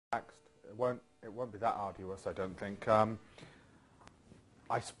It won't be that arduous, I don't think. What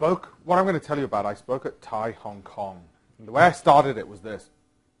I'm going to tell you about, I spoke at TIE Hong Kong. And the way I started it was this.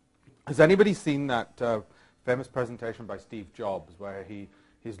 Has anybody seen that famous presentation by Steve Jobs where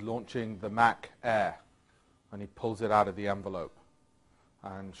he's launching the Mac Air and he pulls it out of the envelope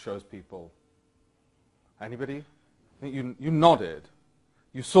and shows people? Anybody? I think you nodded.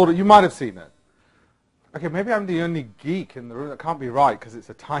 You might have seen it. Okay, maybe I'm the only geek in the room. That can't be right because it's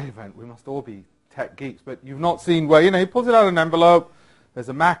a TIE event. We must all be tech geeks. But you've not seen where, he pulls it out of an envelope, there's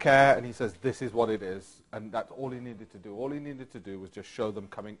a Mac Air, and he says, this is what it is. And that's all he needed to do. All he needed to do was just show them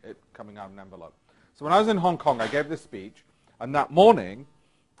coming out of an envelope. So when I was in Hong Kong, I gave this speech, and that morning,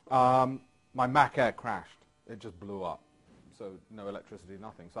 my Mac Air crashed. It just blew up. So no electricity,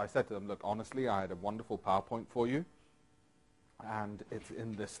 nothing. So I said to them, look, honestly, I had a wonderful PowerPoint for you. And it's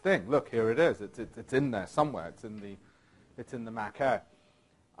in this thing. Look, here it is. It's in there somewhere. It's in the Mac Air.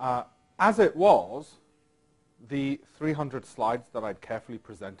 As it was, the 300 slides that I'd carefully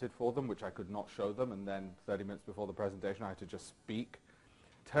presented for them, which I could not show them, and then 30 minutes before the presentation I had to just speak,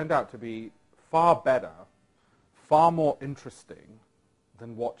 turned out to be far better, far more interesting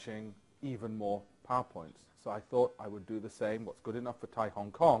than watching even more PowerPoints. So I thought I would do the same. What's good enough for TIE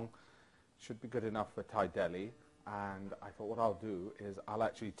Hong Kong should be good enough for TIE Delhi. And I thought what I'll do is I'll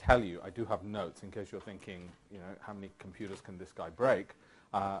actually tell you, I do have notes in case you're thinking, how many computers can this guy break?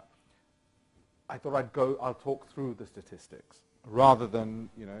 I thought I'll talk through the statistics rather than,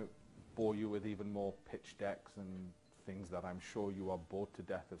 bore you with even more pitch decks and things that I'm sure you are bored to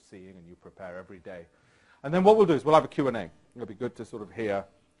death of seeing and you prepare every day. And then what we'll do is we'll have a Q&A. It'll be good to sort of hear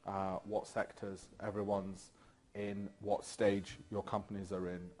what sectors everyone's in, what stage your companies are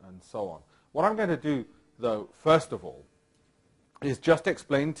in, and so on. What I'm going to do, though, first of all, is just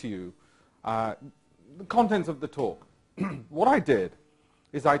explain to you the contents of the talk. What I did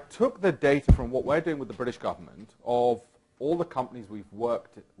is I took the data from what we're doing with the British government of all the companies we've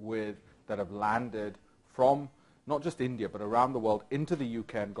worked with that have landed from not just India but around the world into the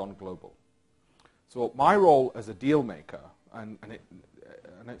UK and gone global. So my role as a deal maker, and I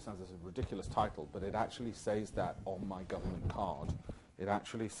know it sounds as a ridiculous title, but it actually says that on my government card. It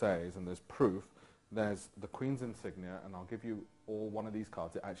actually says, and there's proof, there's the Queen's insignia, and I'll give you all one of these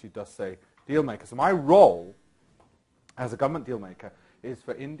cards. It actually does say deal maker. So my role as a government deal maker is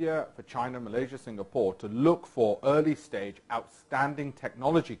for India, for China, Malaysia, Singapore to look for early stage outstanding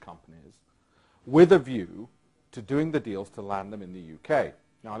technology companies with a view to doing the deals to land them in the UK.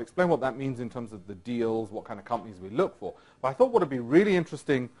 Now I'll explain what that means in terms of the deals, what kind of companies we look for. But I thought what would be really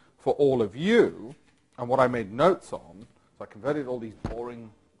interesting for all of you, and what I made notes on, so I converted all these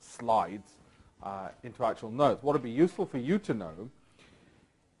boring slides into actual notes. What would be useful for you to know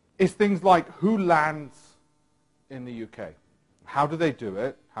is things like who lands in the UK, how do they do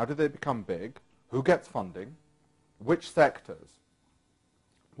it, how do they become big, who gets funding, which sectors,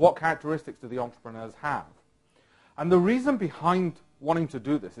 what characteristics do the entrepreneurs have. And the reason behind wanting to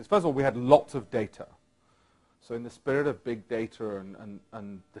do this is, first of all, we had lots of data. So in the spirit of big data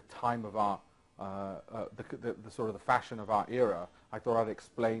and the time of our, the sort of the fashion of our era, I thought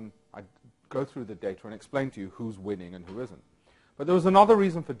I'd go through the data and explain to you who's winning and who isn't. But there was another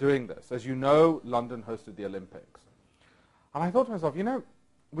reason for doing this. As you know, London hosted the Olympics. And I thought to myself,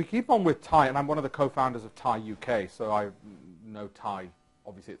 we keep on with TIE, and I'm one of the co-founders of TIE UK, so I know TIE.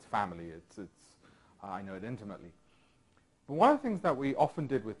 Obviously, it's family. I know it intimately. But one of the things that we often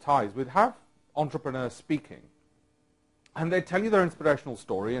did with TIE is we'd have entrepreneurs speaking, and they'd tell you their inspirational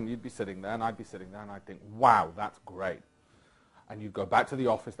story, and you'd be sitting there, and I'd be sitting there, and I'd think, wow, that's great. And you'd go back to the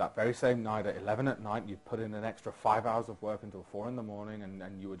office that very same night at 11 at night, and you'd put in an extra 5 hours of work until 4 in the morning,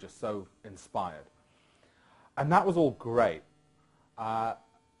 and you were just so inspired. And that was all great. And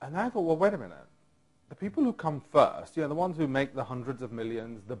then I thought, well, wait a minute. The people who come first, the ones who make the hundreds of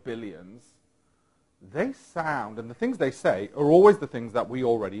millions, the billions, they sound, and the things they say are always the things that we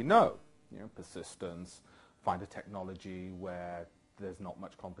already know. Persistence, find a technology where there's not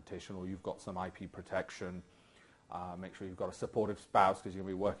much competition or you've got some IP protection. Make sure you've got a supportive spouse because you're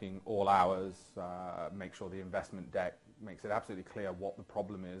going to be working all hours. Make sure the investment deck makes it absolutely clear what the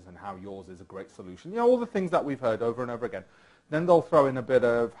problem is and how yours is a great solution. All the things that we've heard over and over again. Then they'll throw in a bit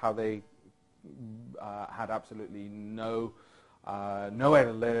of how they had absolutely nowhere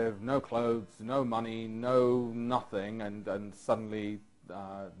to live, no clothes, no money, no nothing, and suddenly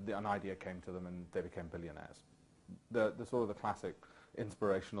an idea came to them and they became billionaires. The sort of the classic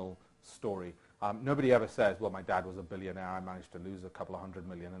inspirational story. Nobody ever says, well, my dad was a billionaire, I managed to lose a couple of $100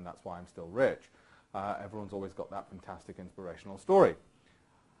 million and that's why I'm still rich. Everyone's always got that fantastic inspirational story,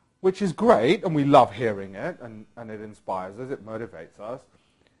 which is great, and we love hearing it, and it inspires us, it motivates us.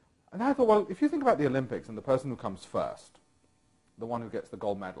 And I thought, well, if you think about the Olympics and the person who comes first, the one who gets the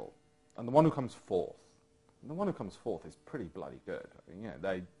gold medal, and the one who comes fourth, and the one who comes fourth is pretty bloody good. I mean,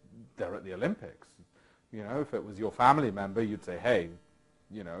 yeah, they're at the Olympics. You know, if it was your family member, you'd say, hey,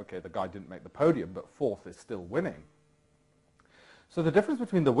 you know, okay, the guy didn't make the podium, but fourth is still winning. So the difference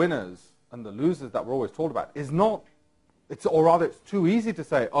between the winners and the losers that we're always told about is not, or rather it's too easy to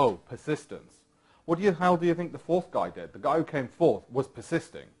say, oh, persistence. What the hell do you think the fourth guy did? The guy who came fourth was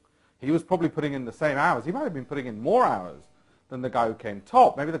persisting. He was probably putting in the same hours. He might have been putting in more hours than the guy who came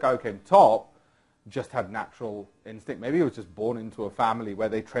top. Maybe the guy who came top just had natural instinct. Maybe he was just born into a family where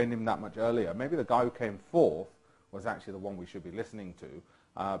they trained him that much earlier. Maybe the guy who came fourth was actually the one we should be listening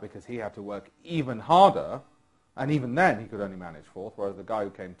to because he had to work even harder, and even then he could only manage fourth, whereas the guy who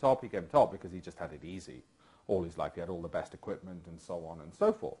came top, he came top because he just had it easy. All his life he had all the best equipment and so on and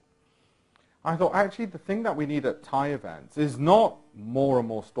so forth. I thought, actually, the thing that we need at TIE events is not more and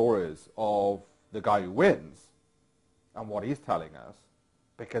more stories of the guy who wins and what he's telling us,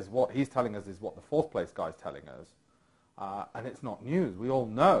 because what he's telling us is what the fourth place guy's telling us, and it's not news. We all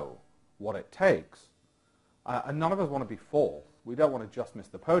know what it takes, and none of us want to be fourth. We don't want to just miss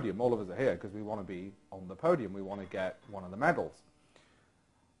the podium. All of us are here because we want to be on the podium. We want to get one of the medals.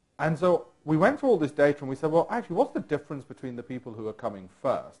 And so we went through all this data and we said, well, actually, what's the difference between the people who are coming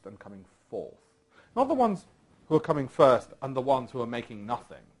first and coming fourth? Not the ones who are coming first and the ones who are making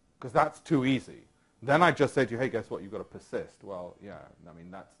nothing, because that's too easy. Then I just say to you, hey, guess what, you've got to persist. Well, yeah, I mean,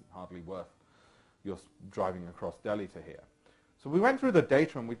 that's hardly worth your driving across Delhi to here. So we went through the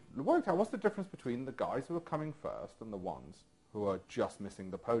data and we worked out what's the difference between the guys who are coming first and the ones who are just missing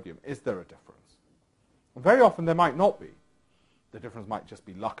the podium. Is there a difference? And very often there might not be. The difference might just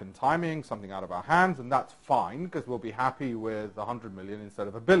be luck and timing, something out of our hands, and that's fine because we'll be happy with 100 million instead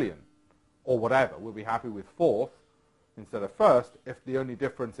of 1 billion, or whatever. We'll be happy with fourth instead of first if the only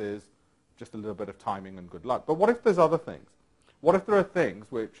difference is just a little bit of timing and good luck. But what if there's other things? What if there are things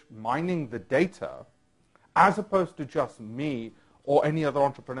which, mining the data, as opposed to just me or any other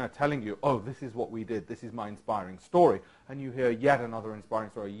entrepreneur telling you, oh, this is what we did, this is my inspiring story, and you hear yet another inspiring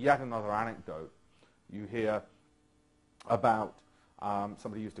story, yet another anecdote. You hear about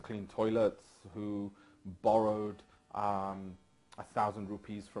somebody who used to clean toilets who borrowed 1,000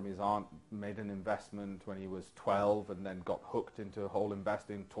 rupees from his aunt, made an investment when he was 12 and then got hooked into whole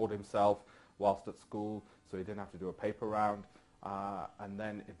investing, taught himself whilst at school so he didn't have to do a paper round, and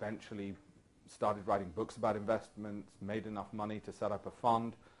then eventually started writing books about investments, made enough money to set up a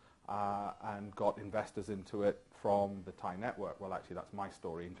fund, and got investors into it from the TIE network. Well, actually, that's my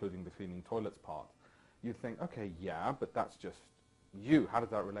story, including the cleaning toilets part. You'd think, okay, yeah, but that's just you. How does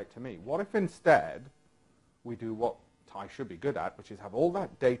that relate to me? What if instead we do what TIE should be good at, which is have all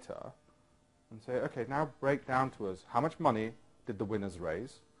that data and say, okay, now break down to us how much money did the winners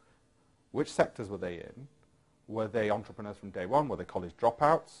raise? Which sectors were they in? Were they entrepreneurs from day one? Were they college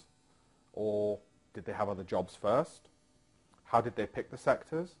dropouts? Or did they have other jobs first? How did they pick the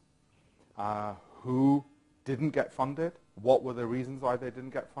sectors? Who didn't get funded? What were the reasons why they didn't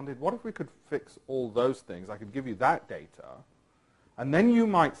get funded? What if we could fix all those things? I could give you that data. And then you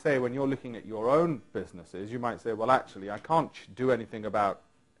might say, when you're looking at your own businesses, you might say, well, actually, I can't do anything about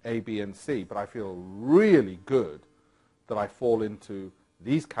A, B, and C, but I feel really good that I fall into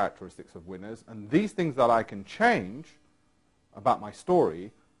these characteristics of winners, and these things that I can change about my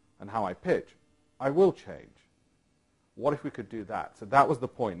story and how I pitch, I will change. What if we could do that? So that was the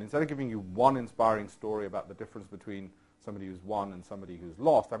point. Instead of giving you one inspiring story about the difference between somebody who's won and somebody who's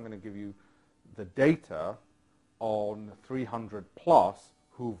lost, I'm going to give you the data on 300 plus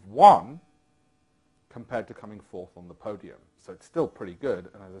who've won compared to coming fourth on the podium. So it's still pretty good,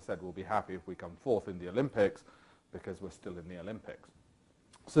 and as I said, we'll be happy if we come fourth in the Olympics because we're still in the Olympics.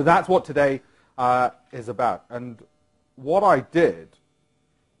 So that's what today is about. And what I did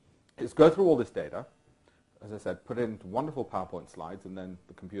is go through all this data, as I said, put it into wonderful PowerPoint slides, and then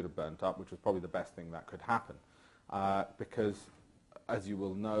the computer burnt up, which was probably the best thing that could happen. Because, as you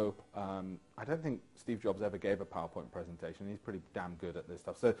will know, I don't think Steve Jobs ever gave a PowerPoint presentation. He's pretty damn good at this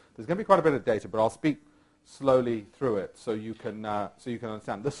stuff. So there's going to be quite a bit of data, but I'll speak slowly through it so you can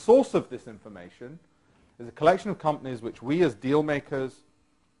understand. The source of this information is a collection of companies which we as deal makers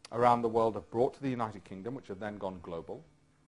around the world have brought to the United Kingdom, which have then gone global.